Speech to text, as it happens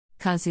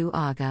Kazuo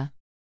Aga.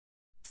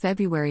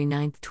 February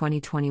 9,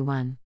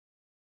 2021.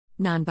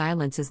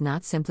 Nonviolence is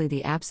not simply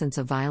the absence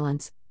of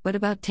violence, but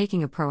about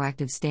taking a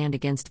proactive stand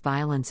against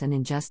violence and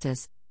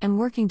injustice, and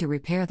working to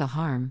repair the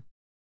harm.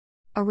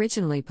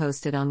 Originally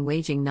posted on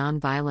Waging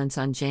Nonviolence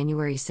on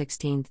January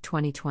 16,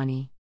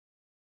 2020.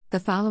 The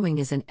following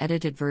is an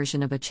edited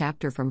version of a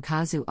chapter from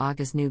Kazuo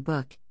Aga's new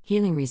book,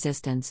 Healing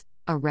Resistance,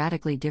 A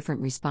Radically Different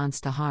Response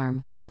to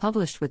Harm,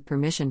 published with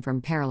permission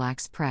from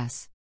Parallax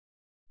Press.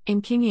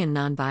 In Kingian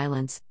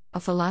Nonviolence, a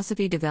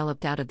philosophy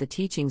developed out of the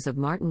teachings of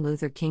Martin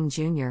Luther King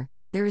Jr.,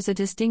 there is a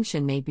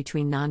distinction made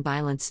between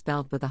nonviolence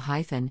spelled with a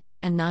hyphen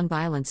and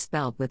nonviolence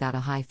spelled without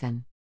a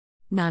hyphen.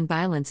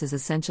 Nonviolence is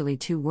essentially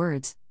two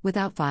words,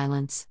 without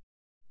violence.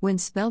 When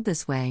spelled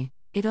this way,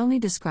 it only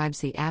describes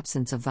the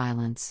absence of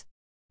violence.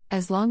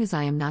 As long as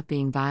I am not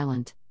being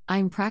violent, I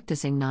am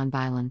practicing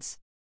nonviolence.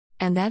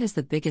 And that is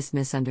the biggest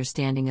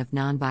misunderstanding of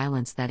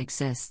nonviolence that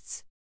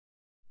exists.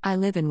 I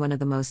live in one of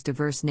the most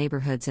diverse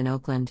neighborhoods in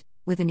Oakland,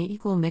 with an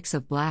equal mix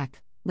of Black,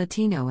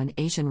 Latino, and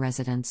Asian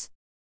residents.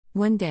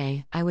 One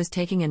day, I was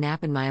taking a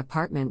nap in my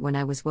apartment when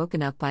I was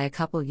woken up by a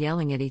couple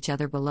yelling at each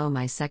other below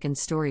my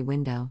second-story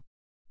window.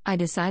 I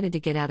decided to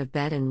get out of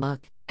bed and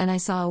look, and I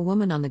saw a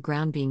woman on the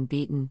ground being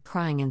beaten,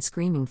 crying and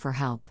screaming for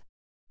help.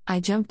 I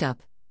jumped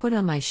up, put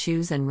on my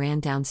shoes and ran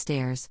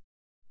downstairs.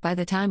 By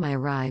the time I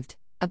arrived,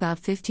 about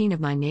 15 of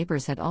my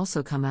neighbors had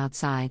also come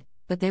outside,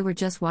 but they were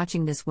just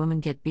watching this woman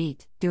get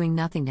beat, doing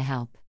nothing to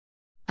help.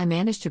 I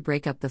managed to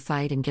break up the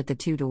fight and get the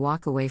two to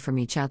walk away from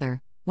each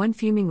other, one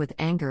fuming with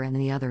anger and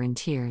the other in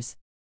tears.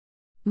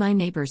 My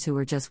neighbors who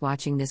were just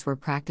watching this were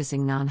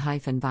practicing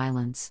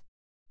non-violence.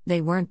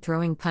 They weren't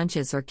throwing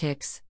punches or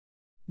kicks.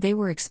 They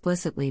were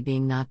explicitly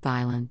being not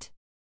violent.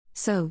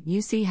 So,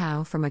 you see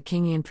how, from a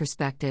Kingian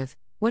perspective,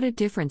 what a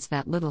difference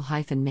that little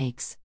hyphen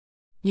makes.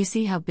 You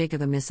see how big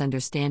of a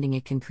misunderstanding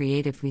it can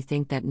create if we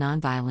think that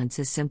nonviolence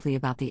is simply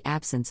about the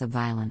absence of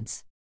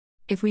violence.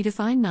 If we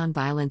define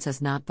nonviolence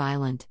as not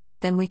violent,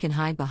 then we can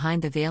hide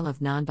behind the veil of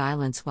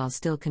nonviolence while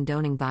still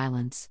condoning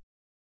violence.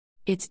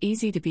 It's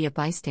easy to be a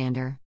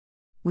bystander.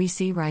 We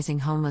see rising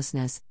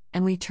homelessness,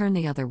 and we turn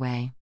the other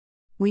way.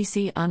 We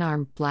see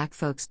unarmed Black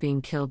folks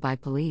being killed by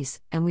police,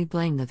 and we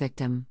blame the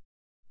victim.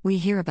 We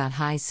hear about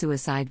high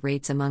suicide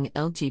rates among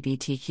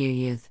LGBTQ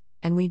youth,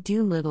 and we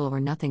do little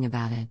or nothing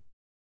about it.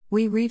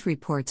 We read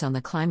reports on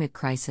the climate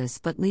crisis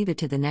but leave it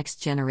to the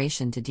next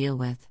generation to deal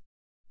with.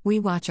 We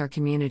watch our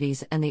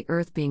communities and the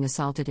earth being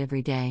assaulted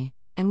every day,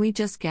 and we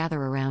just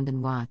gather around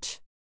and watch.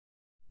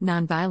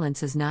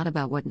 Nonviolence is not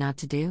about what not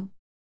to do.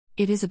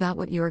 It is about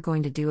what you are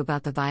going to do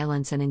about the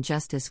violence and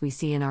injustice we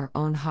see in our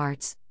own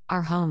hearts,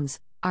 our homes,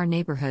 our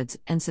neighborhoods,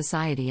 and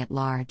society at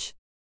large.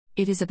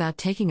 It is about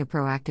taking a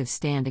proactive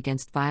stand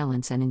against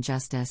violence and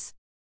injustice.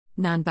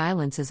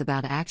 Nonviolence is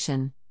about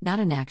action, not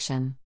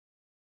inaction.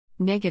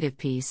 Negative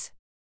peace.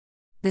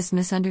 This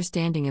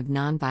misunderstanding of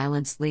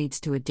nonviolence leads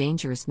to a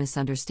dangerous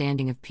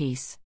misunderstanding of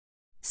peace.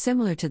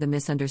 Similar to the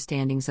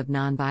misunderstandings of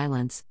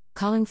nonviolence,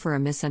 calling for a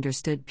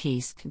misunderstood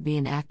peace could be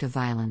an act of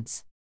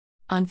violence.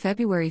 On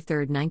February 3,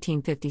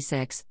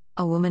 1956,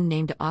 a woman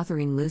named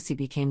Autherine Lucy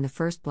became the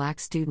first Black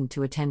student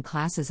to attend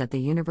classes at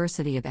the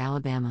University of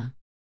Alabama.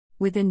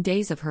 Within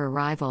days of her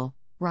arrival,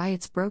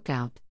 riots broke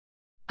out.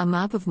 A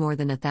mob of more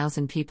than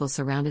 1,000 people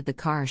surrounded the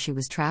car she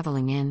was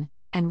traveling in,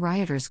 and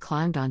rioters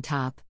climbed on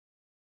top.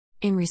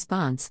 In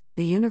response,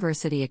 the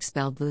university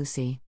expelled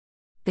Lucy.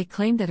 They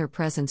claimed that her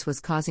presence was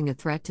causing a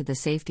threat to the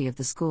safety of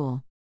the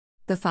school.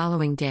 The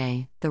following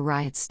day, the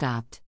riots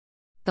stopped.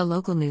 The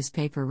local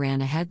newspaper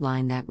ran a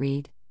headline that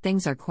read,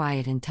 "Things are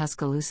quiet in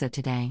Tuscaloosa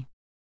today.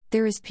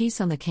 There is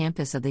peace on the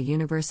campus of the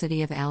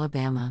University of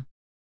Alabama."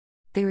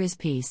 There is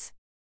peace.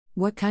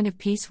 What kind of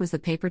peace was the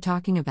paper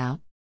talking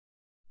about?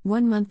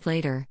 1 month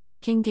later,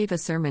 King gave a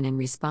sermon in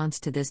response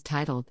to this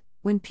titled,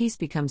 "When Peace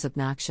Becomes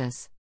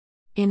Obnoxious."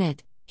 In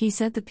it, he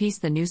said the peace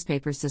the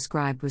newspapers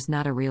described was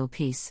not a real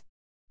peace.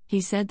 He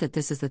said that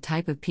this is the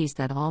type of peace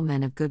that all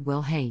men of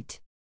goodwill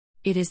hate.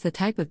 It is the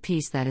type of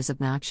peace that is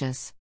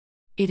obnoxious.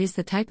 It is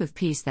the type of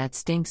peace that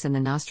stinks in the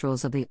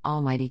nostrils of the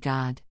Almighty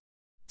God.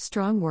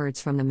 Strong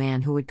words from the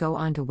man who would go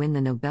on to win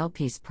the Nobel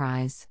Peace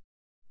Prize.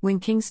 When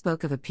King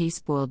spoke of a peace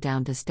boiled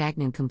down to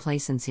stagnant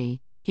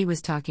complacency, he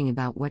was talking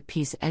about what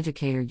peace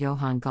educator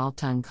Johan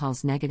Galtung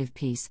calls negative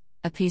peace,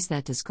 a peace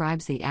that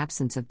describes the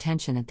absence of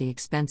tension at the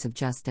expense of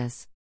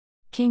justice.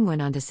 King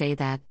went on to say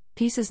that,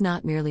 peace is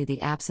not merely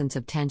the absence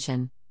of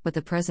tension, but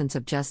the presence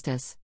of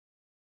justice.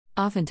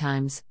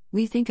 Oftentimes,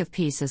 we think of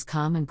peace as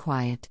calm and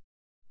quiet.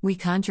 We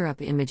conjure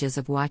up images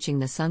of watching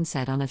the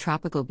sunset on a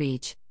tropical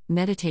beach,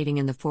 meditating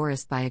in the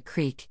forest by a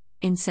creek,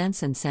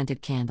 incense and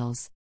scented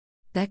candles.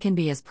 That can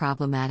be as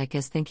problematic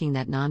as thinking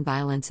that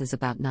nonviolence is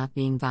about not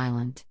being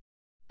violent.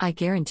 I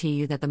guarantee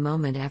you that the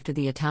moment after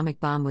the atomic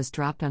bomb was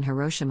dropped on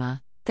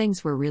Hiroshima,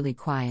 things were really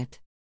quiet.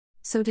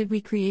 So did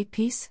we create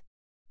peace?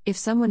 If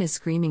someone is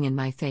screaming in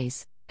my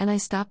face, and I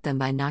stop them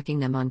by knocking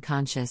them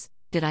unconscious,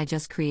 did I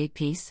just create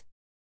peace?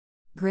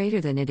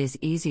 Greater than it is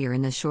easier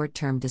in the short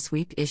term to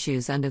sweep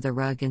issues under the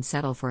rug and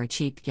settle for a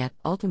cheap yet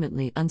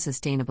ultimately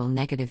unsustainable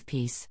negative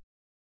peace.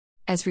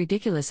 As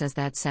ridiculous as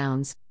that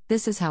sounds,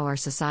 this is how our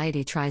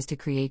society tries to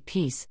create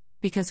peace,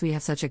 because we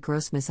have such a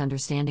gross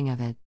misunderstanding of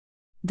it.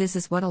 This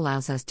is what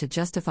allows us to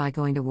justify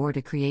going to war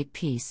to create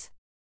peace.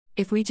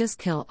 If we just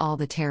kill all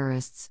the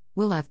terrorists,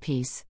 we'll have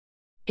peace.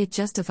 It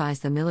justifies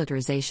the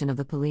militarization of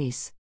the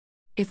police.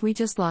 If we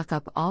just lock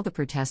up all the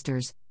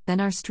protesters, then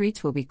our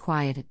streets will be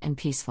quiet and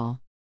peaceful.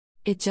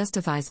 It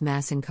justifies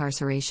mass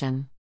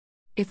incarceration.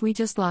 If we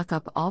just lock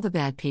up all the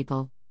bad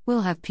people,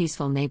 we'll have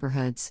peaceful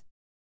neighborhoods.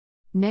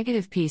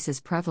 Negative peace is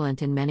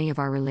prevalent in many of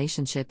our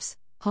relationships,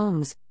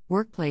 homes,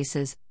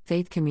 workplaces,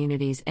 faith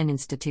communities, and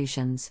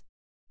institutions.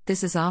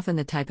 This is often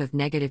the type of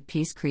negative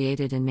peace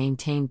created and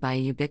maintained by a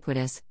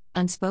ubiquitous,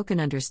 unspoken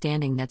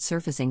understanding that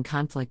surfacing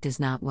conflict is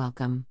not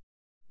welcome.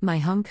 My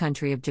home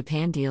country of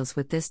Japan deals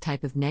with this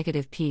type of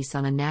negative peace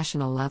on a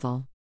national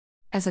level.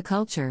 As a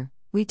culture,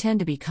 we tend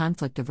to be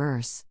conflict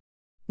averse.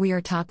 We are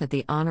taught that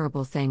the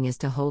honorable thing is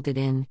to hold it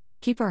in,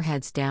 keep our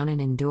heads down, and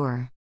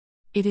endure.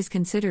 It is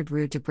considered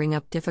rude to bring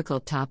up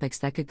difficult topics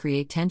that could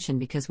create tension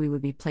because we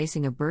would be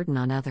placing a burden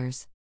on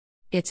others.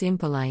 It's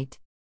impolite.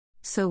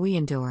 So we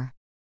endure.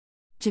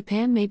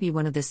 Japan may be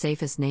one of the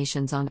safest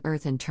nations on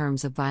earth in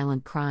terms of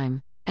violent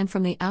crime, and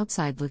from the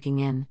outside looking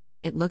in,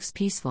 it looks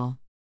peaceful.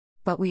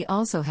 But we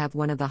also have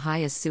one of the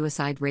highest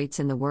suicide rates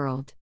in the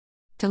world.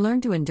 To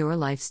learn to endure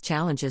life's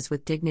challenges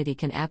with dignity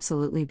can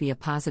absolutely be a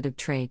positive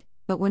trait,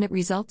 but when it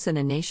results in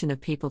a nation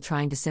of people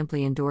trying to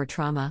simply endure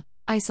trauma,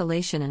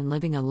 isolation, and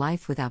living a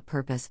life without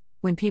purpose,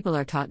 when people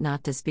are taught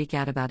not to speak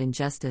out about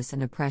injustice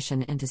and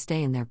oppression and to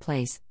stay in their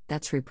place,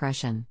 that's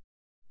repression.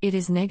 It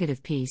is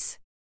negative peace.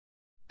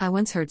 I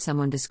once heard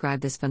someone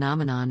describe this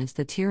phenomenon as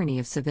the tyranny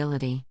of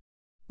civility.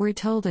 We're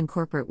told in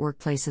corporate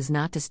workplaces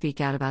not to speak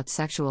out about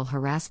sexual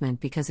harassment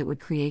because it would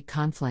create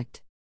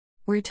conflict.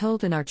 We're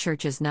told in our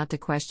churches not to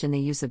question the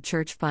use of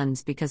church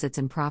funds because it's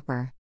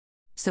improper.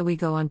 So we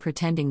go on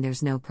pretending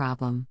there's no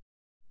problem.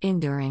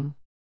 Enduring.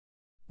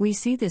 We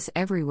see this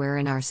everywhere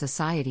in our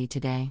society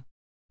today.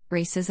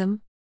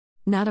 Racism?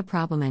 Not a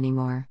problem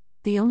anymore.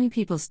 The only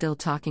people still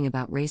talking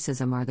about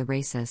racism are the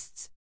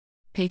racists.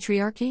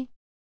 Patriarchy?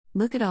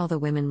 Look at all the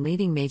women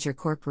leading major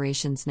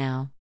corporations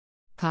now.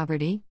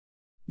 Poverty?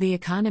 The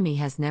economy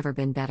has never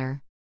been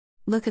better.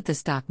 Look at the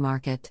stock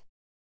market.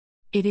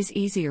 It is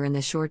easier in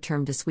the short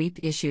term to sweep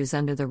issues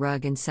under the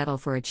rug and settle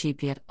for a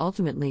cheap yet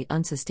ultimately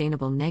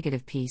unsustainable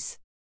negative peace.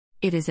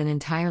 It is an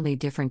entirely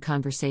different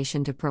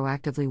conversation to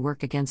proactively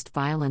work against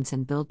violence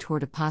and build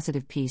toward a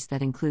positive peace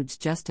that includes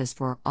justice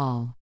for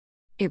all.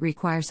 It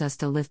requires us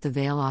to lift the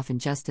veil off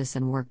injustice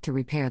and work to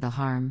repair the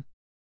harm.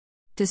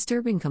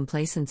 Disturbing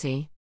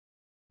complacency.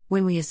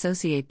 When we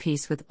associate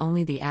peace with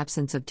only the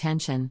absence of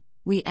tension,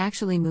 we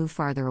actually move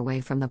farther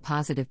away from the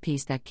positive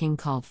peace that King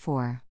called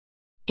for.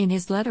 In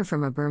his letter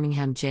from a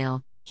Birmingham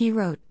jail, he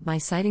wrote, "My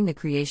citing the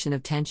creation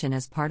of tension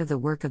as part of the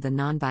work of the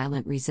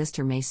nonviolent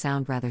resistor may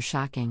sound rather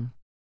shocking.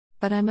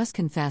 But I must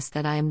confess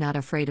that I am not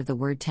afraid of the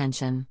word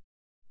tension.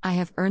 I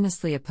have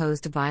earnestly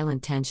opposed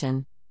violent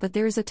tension, but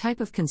there is a type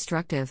of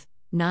constructive,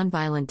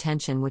 nonviolent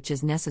tension which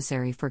is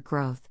necessary for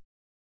growth."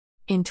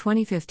 In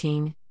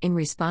 2015, in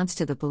response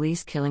to the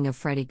police killing of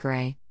Freddie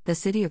Gray, the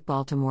city of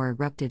Baltimore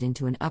erupted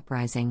into an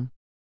uprising.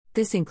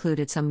 This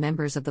included some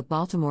members of the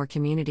Baltimore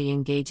community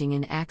engaging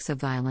in acts of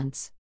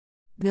violence.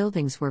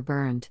 Buildings were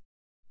burned.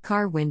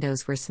 Car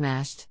windows were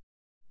smashed.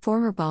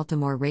 Former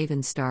Baltimore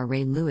Ravens star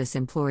Ray Lewis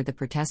implored the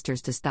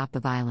protesters to stop the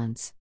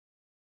violence.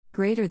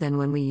 Greater than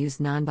when we use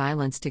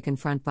nonviolence to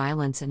confront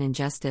violence and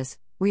injustice,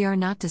 we are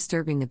not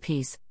disturbing the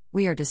peace,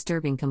 we are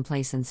disturbing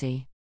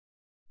complacency.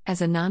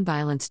 As a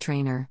nonviolence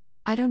trainer,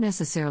 I don't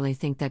necessarily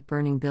think that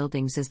burning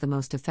buildings is the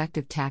most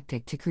effective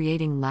tactic to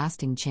creating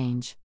lasting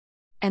change.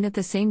 And at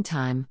the same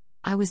time,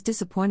 I was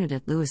disappointed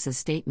at Lewis's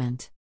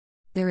statement.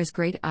 There is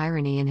great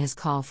irony in his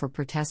call for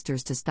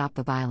protesters to stop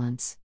the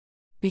violence.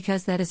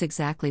 Because that is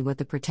exactly what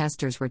the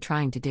protesters were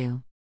trying to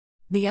do.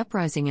 The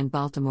uprising in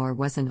Baltimore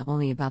wasn't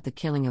only about the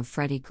killing of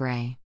Freddie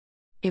Gray.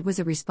 It was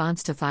a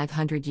response to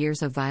 500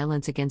 years of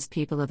violence against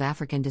people of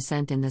African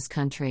descent in this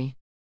country.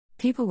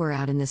 People were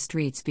out in the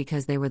streets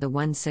because they were the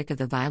ones sick of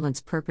the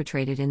violence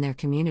perpetrated in their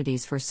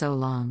communities for so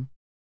long.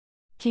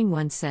 King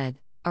once said,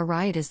 "A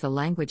riot is the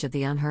language of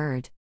the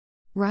unheard."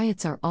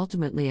 Riots are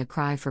ultimately a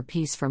cry for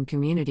peace from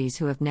communities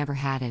who have never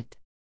had it.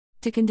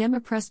 To condemn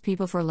oppressed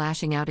people for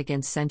lashing out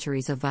against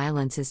centuries of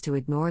violence is to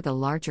ignore the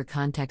larger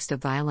context of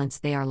violence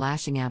they are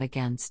lashing out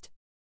against.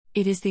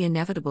 It is the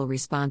inevitable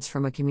response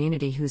from a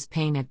community whose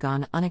pain had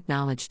gone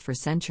unacknowledged for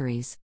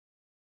centuries.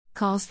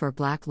 Calls for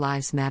Black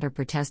Lives Matter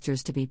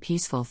protesters to be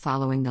peaceful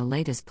following the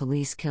latest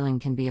police killing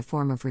can be a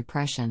form of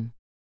repression.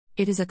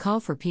 It is a call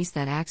for peace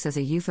that acts as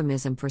a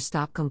euphemism for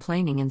stop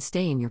complaining and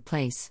stay in your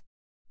place.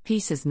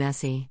 Peace is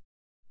messy.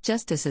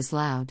 Justice is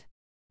loud.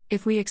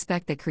 If we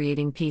expect that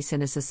creating peace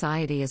in a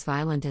society as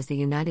violent as the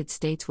United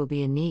States will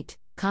be a neat,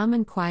 calm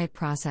and quiet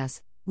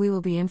process, we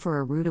will be in for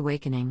a rude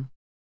awakening.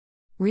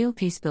 Real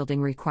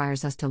peacebuilding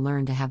requires us to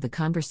learn to have the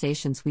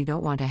conversations we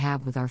don't want to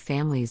have with our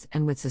families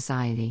and with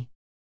society.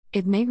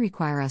 It may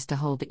require us to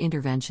hold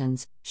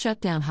interventions,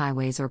 shut down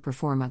highways, or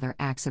perform other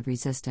acts of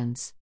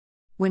resistance.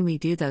 When we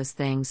do those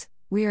things,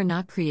 we are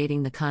not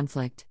creating the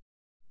conflict.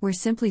 We're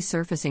simply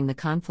surfacing the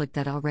conflict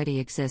that already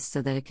exists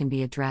so that it can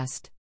be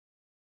addressed.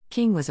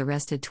 King was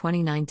arrested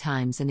 29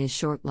 times in his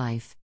short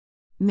life.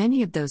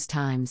 Many of those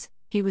times,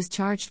 he was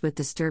charged with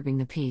disturbing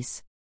the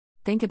peace.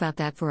 Think about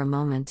that for a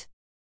moment.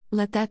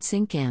 Let that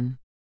sink in.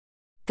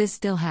 This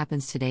still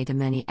happens today to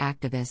many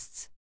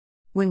activists.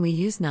 When we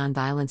use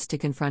nonviolence to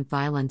confront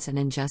violence and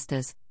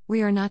injustice,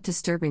 we are not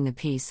disturbing the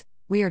peace,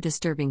 we are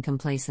disturbing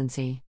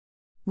complacency.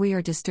 We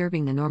are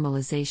disturbing the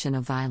normalization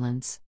of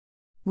violence.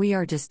 We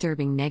are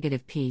disturbing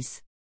negative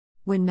peace.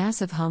 When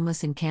massive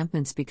homeless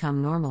encampments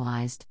become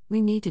normalized,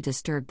 we need to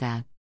disturb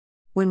that.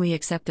 When we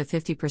accept a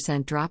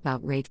 50%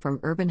 dropout rate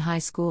from urban high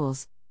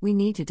schools, we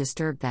need to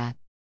disturb that.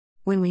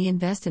 When we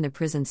invest in a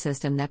prison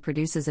system that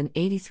produces an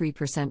 83%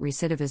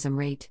 recidivism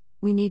rate,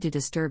 we need to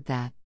disturb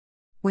that.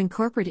 When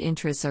corporate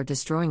interests are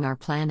destroying our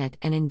planet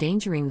and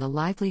endangering the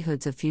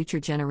livelihoods of future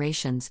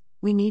generations,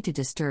 we need to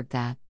disturb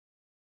that.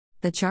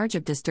 The charge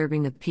of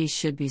disturbing the peace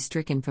should be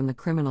stricken from the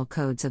criminal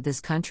codes of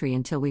this country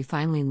until we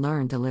finally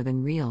learn to live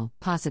in real,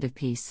 positive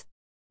peace.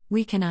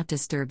 We cannot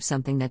disturb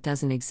something that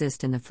doesn't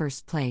exist in the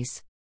first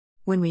place.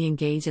 When we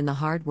engage in the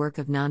hard work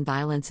of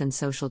nonviolence and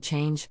social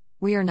change,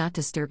 we are not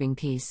disturbing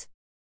peace.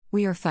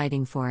 We are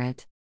fighting for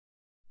it.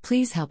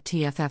 Please help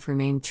TFF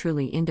remain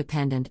truly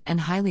independent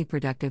and highly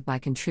productive by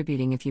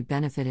contributing if you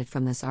benefited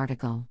from this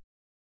article.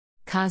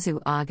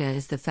 Kazu Aga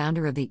is the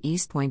founder of the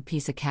East Point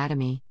Peace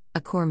Academy, a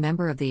core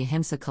member of the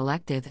Ahimsa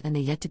Collective and the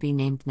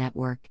Yet-to-be-Named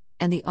Network,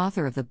 and the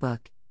author of the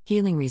book,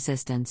 Healing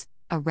Resistance,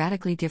 A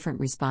Radically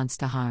Different Response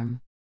to Harm.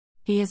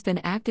 He has been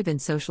active in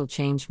social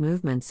change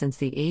movements since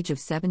the age of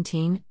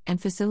 17 and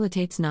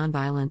facilitates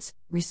nonviolence,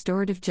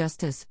 restorative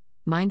justice,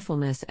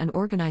 mindfulness and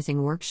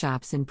organizing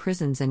workshops in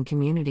prisons and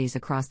communities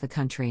across the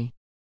country.